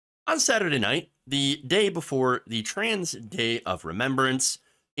On Saturday night, the day before the Trans Day of Remembrance,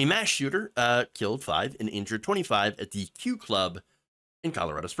 a mass shooter killed 5 and injured 25 at the Q Club in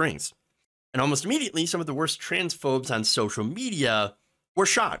Colorado Springs. And almost immediately, some of the worst transphobes on social media were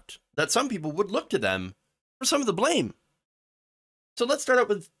shocked that some people would look to them for some of the blame. So let's start out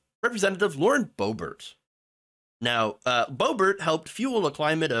with Representative Lauren Boebert. Now, Boebert helped fuel a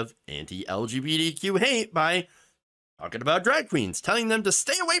climate of anti-LGBTQ hate by talking about drag queens, telling them to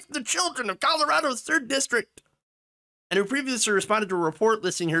stay away from the children of Colorado's 3rd District, and who previously responded to a report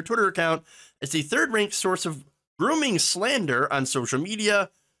listing her Twitter account as the 3rd-ranked source of grooming slander on social media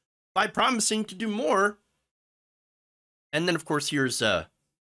by promising to do more. And then, of course, here's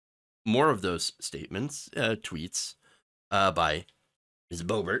more of those statements, tweets by Ms.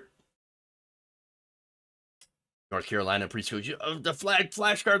 Boebert. North Carolina preschool, the flag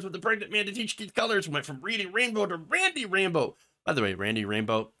flashcards with the pregnant man to teach kids colors went from reading Rainbow to Randy Rainbow. By the way, Randy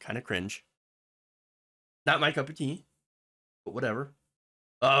Rainbow, kind of cringe. Not my cup of tea, but whatever.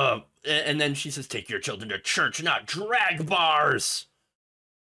 And then she says, take your children to church, not drag bars.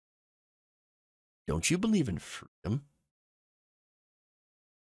 Don't you believe in freedom?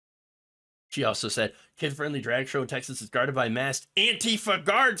 She also said, kid-friendly drag show in Texas is guarded by masked Antifa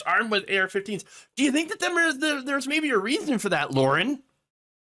guards armed with AR-15s. Do you think that there's maybe a reason for that, Lauren? Do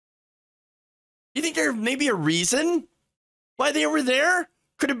you think there may be a reason why they were there?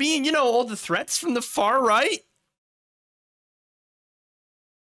 Could it be, you know, all the threats from the far right?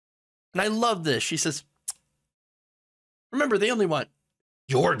 And I love this. She says, remember, they only want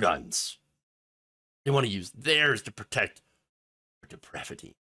your guns. They want to use theirs to protect their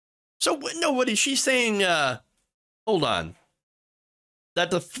depravity. So, no, what is she saying? Hold on.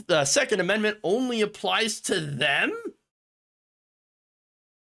 That the Second Amendment only applies to them?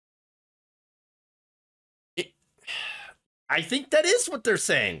 I think that is what they're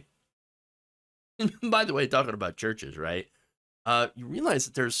saying. By the way, talking about churches, right? You realize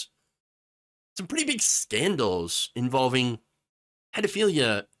that there's some pretty big scandals involving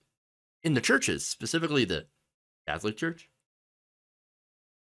pedophilia in the churches, specifically the Catholic Church.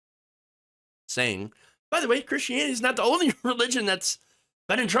 Saying, by the way, Christianity is not the only religion that's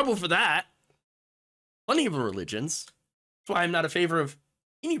been in trouble for that. Plenty of religions. That's why I'm not a favor of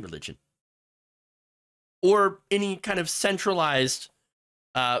any religion or any kind of centralized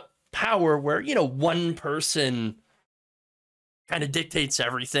power where, you know, one person kind of dictates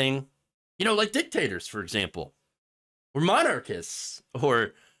everything. You know, like dictators, for example, or monarchists,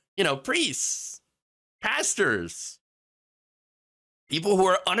 or, you know, priests, pastors, people who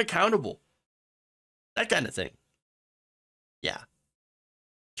are unaccountable. That kind of thing. Yeah.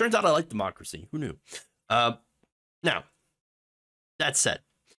 Turns out I like democracy. Who knew? Now, that said,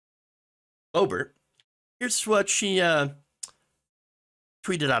 Boebert, here's what she tweeted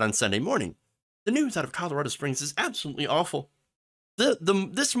out on Sunday morning. The news out of Colorado Springs is absolutely awful.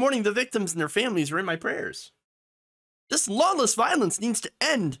 This morning, the victims and their families are in my prayers. This lawless violence needs to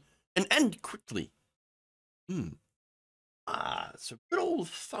end, and end quickly. So good old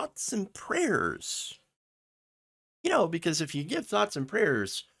thoughts and prayers. You know, because if you give thoughts and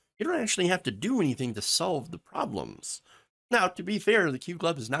prayers, you don't actually have to do anything to solve the problems. Now, to be fair, the Q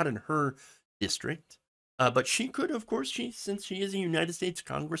Club is not in her district, but she could, of course, since she is a United States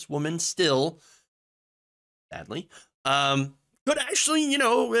Congresswoman still, sadly, could actually, you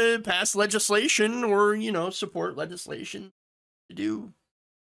know, pass legislation or, you know, support legislation to do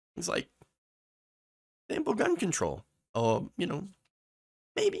things like ample gun control. You know,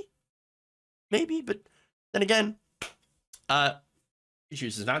 maybe, but then again, she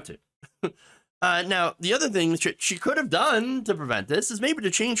chooses not to. Now, the other thing she could have done to prevent this is maybe to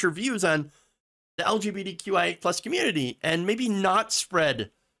change her views on the LGBTQIA plus community and maybe not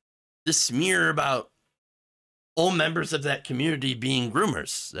spread the smear about all members of that community being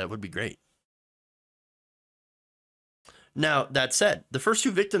groomers. That would be great. Now, that said, the first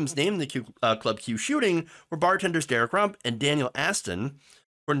 2 victims named in the Club Q shooting were bartenders Derek Rump and Daniel Aston.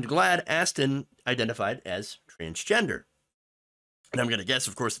 According to GLAAD, Aston identified as transgender. And I'm going to guess,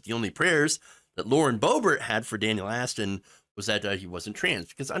 of course, that the only prayers that Lauren Boebert had for Daniel Aston was that he wasn't trans.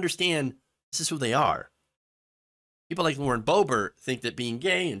 Because understand, this is who they are. People like Lauren Boebert think that being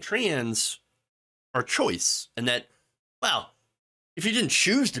gay and trans are choice. And that, well, if you didn't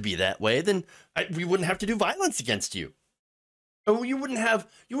choose to be that way, then we wouldn't have to do violence against you. Oh, you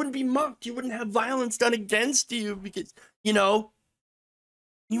wouldn't be mocked. You wouldn't have violence done against you because, you know,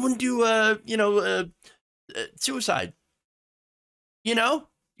 you wouldn't do, suicide. You know,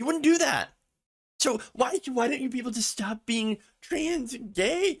 you wouldn't do that. So why don't you people just stop being trans and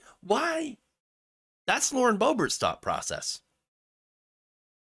gay? Why? That's Lauren Boebert's thought process.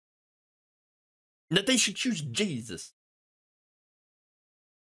 that they should choose Jesus.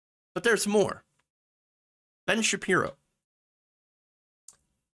 But there's more. Ben Shapiro.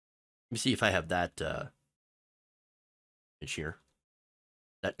 Let me see if I have that image here.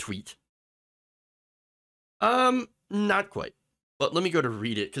 That tweet. Not quite. But let me go to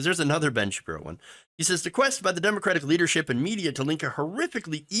read it, because there's another Ben Shapiro one. He says, the quest by the Democratic leadership and media to link a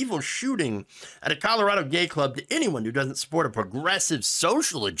horrifically evil shooting at a Colorado gay club to anyone who doesn't support a progressive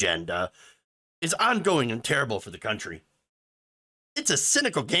social agenda is ongoing and terrible for the country. It's a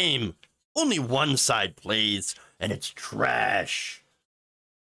cynical game. Only one side plays, and it's trash.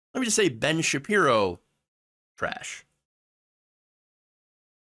 Let me just say, Ben Shapiro, trash.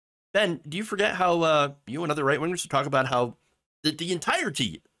 Ben, do you forget how you and other right-wingers talk about how the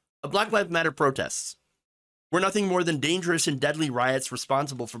entirety of Black Lives Matter protests were nothing more than dangerous and deadly riots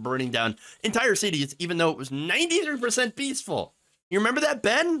responsible for burning down entire cities, even though it was 93% peaceful? You remember that,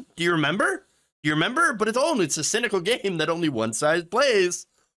 Ben? Do you remember? Do you remember? But it's a cynical game that only one side plays.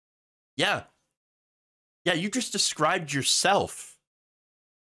 Yeah. Yeah, you just described yourself.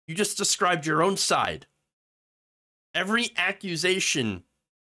 You just described your own side. Every accusation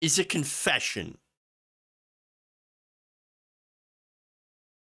is a confession.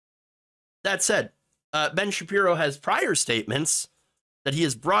 That said, Ben Shapiro has prior statements that he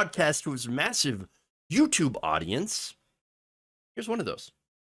has broadcast to his massive YouTube audience. Here's one of those.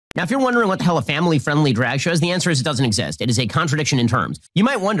 Now, if you're wondering what the hell a family-friendly drag show is, the answer is it doesn't exist. It is a contradiction in terms. You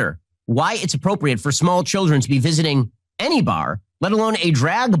might wonder why it's appropriate for small children to be visiting any bar, let alone a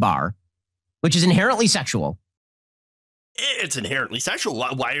drag bar, which is inherently sexual. It's inherently sexual.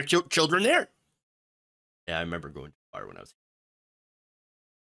 Why are children there? Yeah, I remember going to a bar when I was...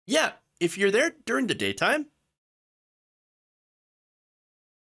 Yeah, if you're there during the daytime,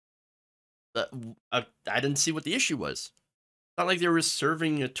 I didn't see what the issue was. It's not like they were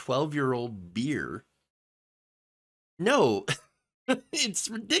serving a 12-year-old beer. No, it's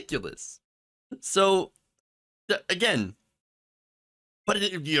ridiculous. So, again, but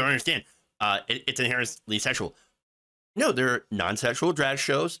you don't understand. It's inherently sexual. No, there are non-sexual drag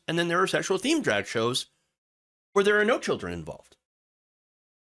shows, and then there are sexual-themed drag shows where there are no children involved.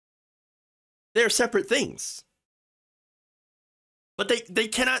 They're separate things. But they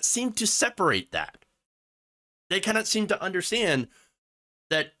cannot seem to separate that. They cannot seem to understand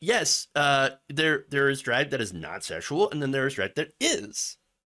that, yes, there is drag that is not sexual, and then there is drag that is.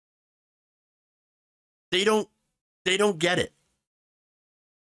 They don't get it.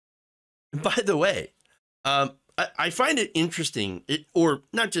 And by the way, I find it interesting, or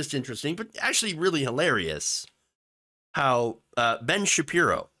not just interesting, but actually really hilarious, how Ben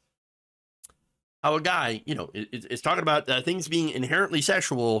Shapiro, how a guy, is talking about things being inherently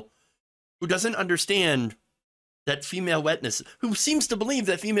sexual, who doesn't understand that female wetness, who seems to believe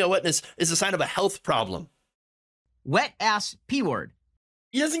that female wetness is a sign of a health problem. Wet ass P word.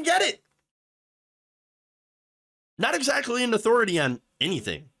 He doesn't get it. Not exactly an authority on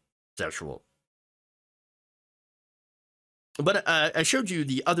anything sexual. But I showed you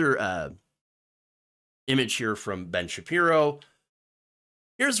the other image here from Ben Shapiro.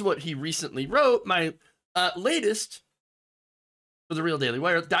 Here's what he recently wrote. My latest for the Real Daily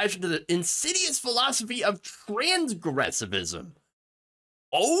Wire dives into the insidious philosophy of transgressivism.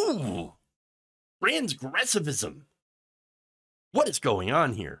 Oh, transgressivism. What is going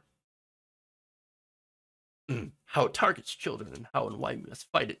on here? How it targets children and how and why we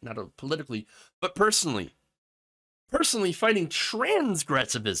must fight it, not only politically, but personally. Personally fighting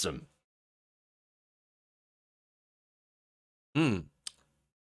transgressivism.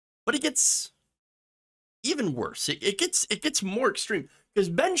 But it gets even worse. It gets more extreme, because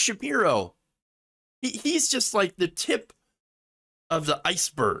Ben Shapiro, he's just like the tip of the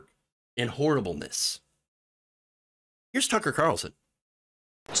iceberg in horribleness. Here's Tucker Carlson.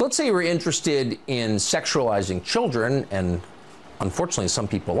 So let's say you were interested in sexualizing children, and unfortunately some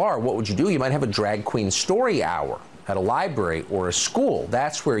people are. What would you do? You might have a drag queen story hour at a library or a school.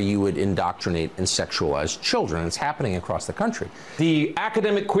 That's where you would indoctrinate and sexualize children. It's happening across the country. The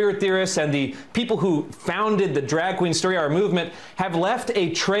academic queer theorists and the people who founded the Drag Queen Story Hour movement have left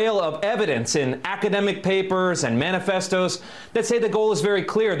a trail of evidence in academic papers and manifestos that say the goal is very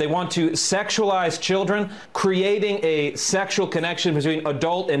clear. They want to sexualize children, creating a sexual connection between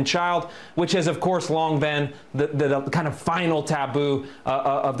adult and child, which has, of course, long been the kind of final taboo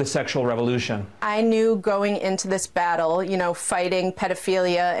of the sexual revolution. I knew going into this battle, you know, fighting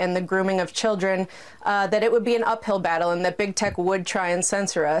pedophilia and the grooming of children, that it would be an uphill battle and that big tech would try and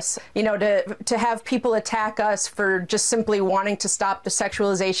censor us. You know, to have people attack us for just simply wanting to stop the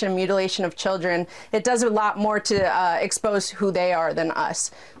sexualization and mutilation of children, it does a lot more to expose who they are than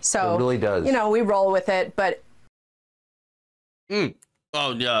us. So, it really does. You know, we roll with it, but.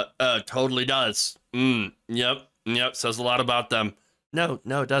 Oh, yeah, totally does. Yep, says a lot about them. No,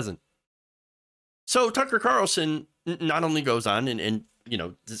 it doesn't. So Tucker Carlson not only goes on and you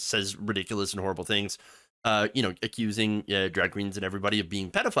know, says ridiculous and horrible things, you know, accusing drag queens and everybody of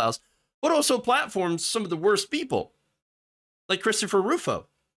being pedophiles, but also platforms some of the worst people, like Christopher Rufo.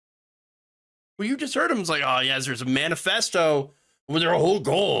 Well, you just heard him. It's like, oh, yes, there's a manifesto with their whole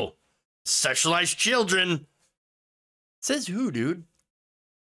goal, sexualize children. Says who, dude?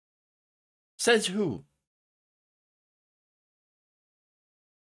 Says who?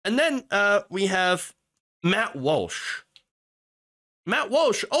 And then we have Matt Walsh. Matt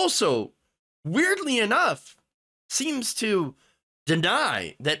Walsh also, weirdly enough, seems to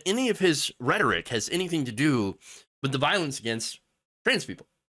deny that any of his rhetoric has anything to do with the violence against trans people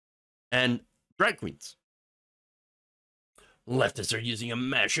and drag queens. Leftists are using a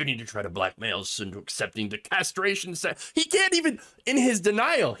mass shooting to try to blackmail us into accepting the castration. He can't even, in his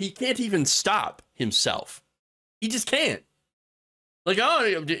denial, he can't even stop himself. He just can't. Like,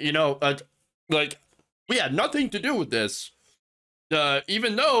 oh, you know, like, we had nothing to do with this.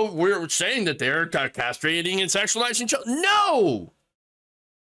 Even though we're saying that they're castrating and sexualizing children. No!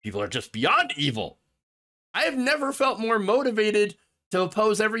 People are just beyond evil. I have never felt more motivated to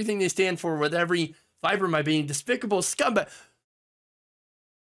oppose everything they stand for with every fiber of my being. Despicable scumbag.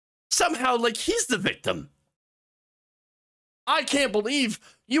 Somehow, like, he's the victim. I can't believe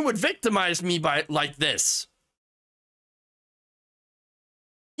you would victimize me by like this.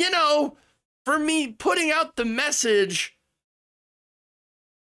 You know, for me putting out the message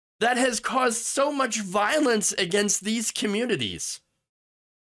that has caused so much violence against these communities.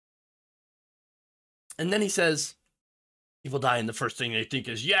 And then he says, people die, and the first thing they think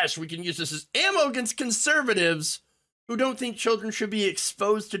is, yes, we can use this as ammo against conservatives who don't think children should be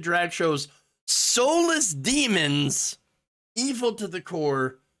exposed to drag shows. Soulless demons, evil to the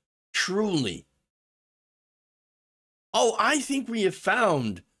core, truly. Oh, I think we have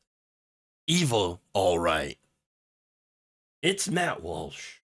found evil, all right. It's Matt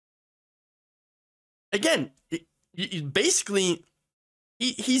Walsh. Again, basically,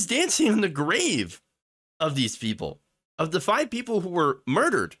 he's dancing on the grave of these people, of the 5 people who were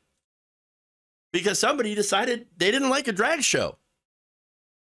murdered because somebody decided they didn't like a drag show.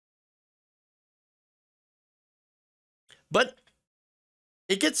 But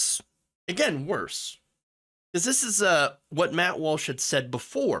it gets, again, worse. Because this is what Matt Walsh had said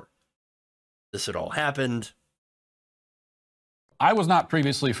before this had all happened. I was not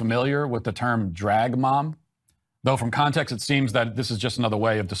previously familiar with the term drag mom, though from context it seems that this is just another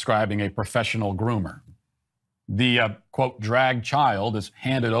way of describing a professional groomer. The, quote, drag child is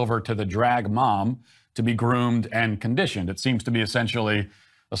handed over to the drag mom to be groomed and conditioned. It seems to be essentially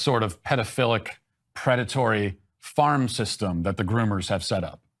a sort of pedophilic, predatory farm system that the groomers have set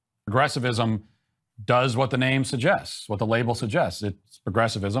up. Progressivism does what the name suggests, what the label suggests. It's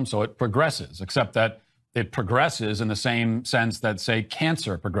progressivism, so it progresses, except that it progresses in the same sense that, say,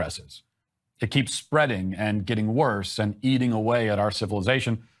 cancer progresses. It keeps spreading and getting worse and eating away at our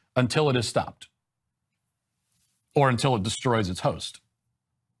civilization until it is stopped, or until it destroys its host.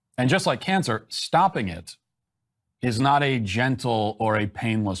 And just like cancer, stopping it is not a gentle or a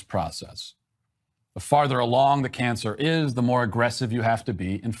painless process. The farther along the cancer is, the more aggressive you have to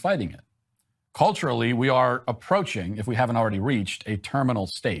be in fighting it. Culturally, we are approaching, if we haven't already reached, a terminal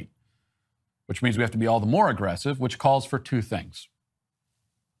state, which means we have to be all the more aggressive, which calls for 2 things.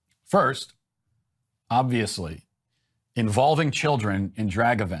 First, obviously, involving children in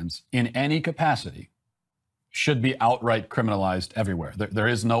drag events in any capacity should be outright criminalized everywhere. There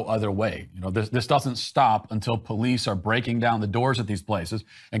is no other way. You know, this doesn't stop until police are breaking down the doors at these places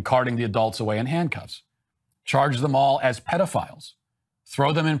and carting the adults away in handcuffs. Charge them all as pedophiles.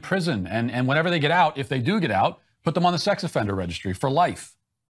 Throw them in prison. And whenever they get out, if they do get out, put them on the sex offender registry for life.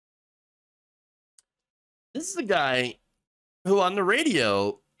 This is a guy who on the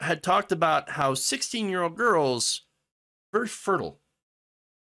radio had talked about how 16-year-old girls are very fertile.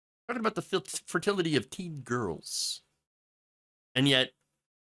 Talking about the fertility of teen girls. And yet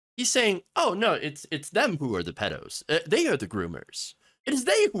he's saying, oh, no, it's them who are the pedos. They are the groomers. It is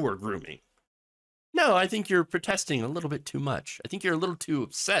they who are grooming. No, I think you're protesting a little bit too much. I think you're a little too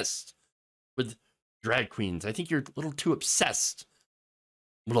obsessed with drag queens. I think you're a little too obsessed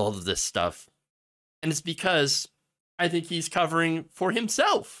with all of this stuff. And it's because I think he's covering for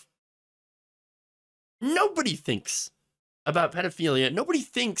himself. Nobody thinks about pedophilia. Nobody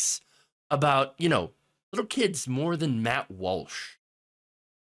thinks about, little kids more than Matt Walsh.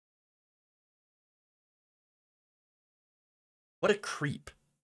 What a creep.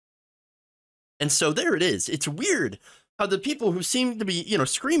 And so there it is. It's weird how the people who seem to be,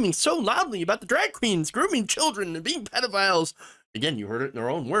 screaming so loudly about the drag queens grooming children and being pedophiles, again, you heard it in their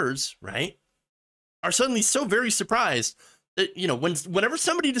own words, right? Are suddenly so very surprised that, whenever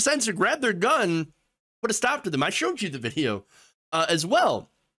somebody decides to grab their gun, put a stop to them. I showed you the video as well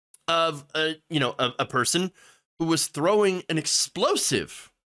of, a person who was throwing an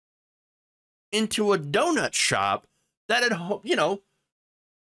explosive into a donut shop that had,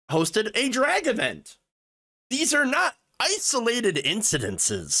 hosted a drag event. These are not isolated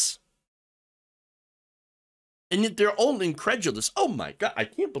incidences. And yet they're all incredulous. Oh my God, I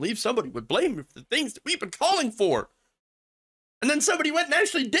can't believe somebody would blame me for the things that we've been calling for. And then somebody went and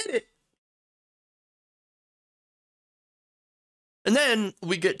actually did it. And then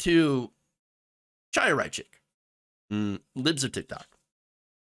we get to Chaya Right Chick, libs of TikTok.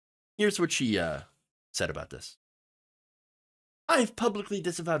 Here's what she said about this. I've publicly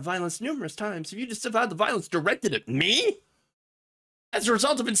disavowed violence numerous times. Have you disavowed the violence directed at me? As a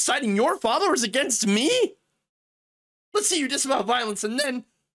result of inciting your followers against me? Let's see you disavow violence and then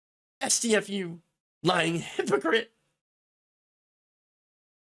STF you, lying hypocrite.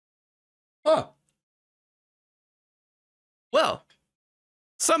 Huh. Well,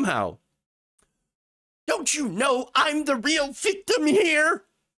 somehow, don't you know I'm the real victim here?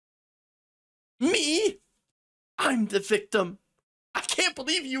 Me? I'm the victim. I can't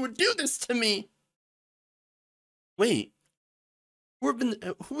believe you would do this to me. Wait, who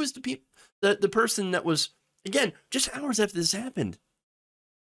was the person that was, again, just hours after this happened,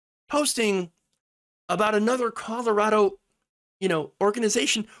 posting about another Colorado,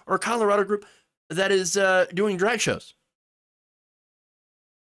 organization or Colorado group that is doing drag shows?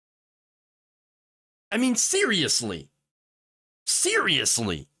 I mean, seriously.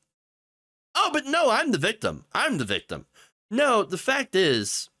 Seriously. Oh, but no, I'm the victim. I'm the victim. No, the fact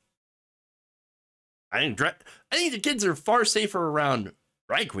is, I think the kids are far safer around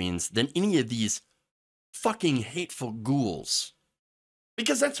drag queens than any of these fucking hateful ghouls.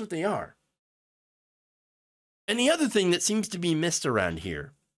 Because that's what they are. And the other thing that seems to be missed around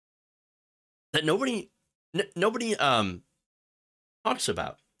here, that nobody talks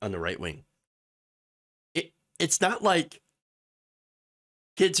about on the right wing, it's not like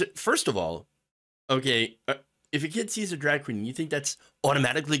kids, first of all, okay, if a kid sees a drag queen, you think that's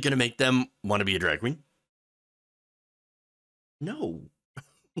automatically going to make them want to be a drag queen? No.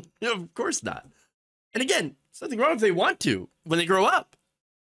 Of course not. And again, there's nothing wrong if they want to when they grow up.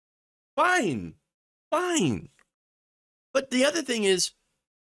 Fine. Fine. But the other thing is,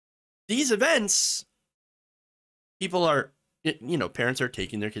 these events, people are, parents are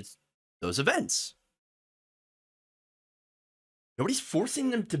taking their kids to those events. Nobody's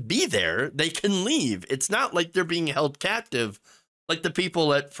forcing them to be there. They can leave. It's not like they're being held captive, like the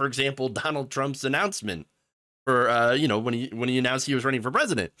people at, for example, Donald Trump's announcement for, when he announced he was running for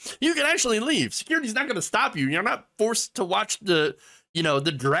president. You can actually leave. Security's not going to stop you. You're not forced to watch the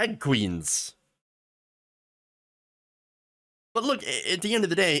drag queens. But look, at the end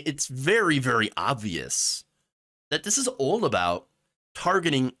of the day, it's very, very obvious that this is all about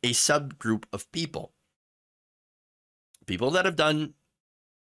targeting a subgroup of people. People that have done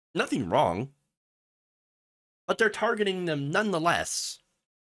nothing wrong, but they're targeting them nonetheless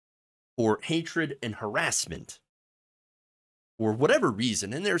for hatred and harassment for whatever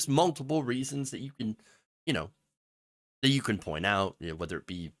reason. And there's multiple reasons that you can, point out, whether it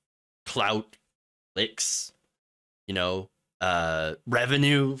be clout, clicks,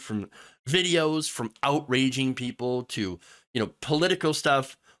 revenue from videos, from outraging people to, political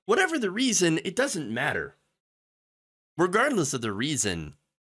stuff, whatever the reason, it doesn't matter. Regardless of the reason,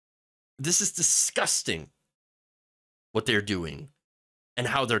 this is disgusting what they're doing and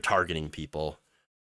how they're targeting people.